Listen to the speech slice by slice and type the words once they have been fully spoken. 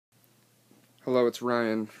Hello, it's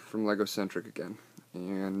Ryan from Legocentric again,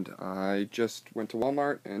 and I just went to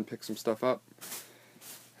Walmart and picked some stuff up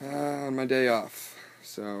on my day off.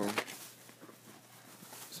 So,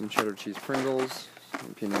 some cheddar cheese Pringles,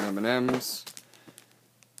 some peanut M&Ms,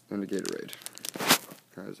 and a Gatorade,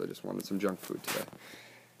 because I just wanted some junk food today.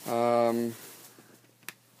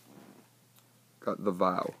 Got the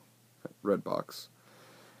Vow, red box.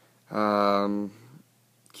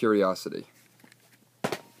 Curiosity.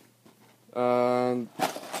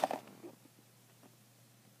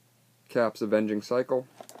 Cap's Avenging Cycle.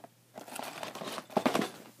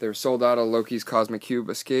 They were sold out of Loki's Cosmic Cube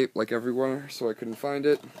Escape, like everywhere, so I couldn't find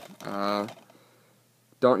it.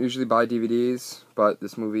 Don't usually buy DVDs, but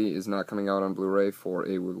this movie is not coming out on Blu-ray for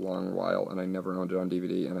a long while, and I never owned it on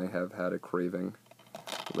DVD, and I have had a craving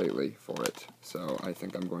lately for it. So I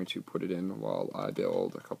think I'm going to put it in while I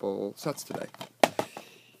build a couple sets today.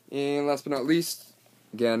 And last but not least,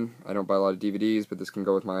 again, I don't buy a lot of DVDs, but this can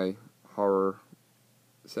go with my horror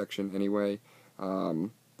section anyway.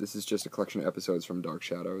 This is just a collection of episodes from Dark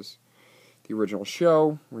Shadows, the original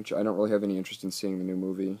show, which I don't really have any interest in seeing the new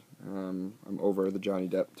movie. I'm over the Johnny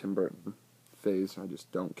Depp, Tim Burton phase. I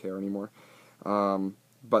just don't care anymore.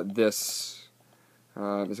 But this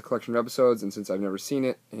is a collection of episodes, and since I've never seen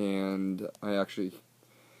it, and I actually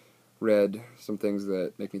read some things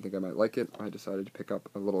that make me think I might like it, I decided to pick up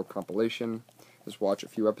a little compilation, just watch a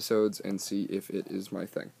few episodes, and see if it is my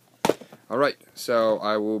thing. Alright, so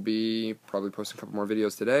I will be probably posting a couple more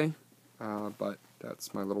videos today, but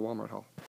that's my little Walmart haul.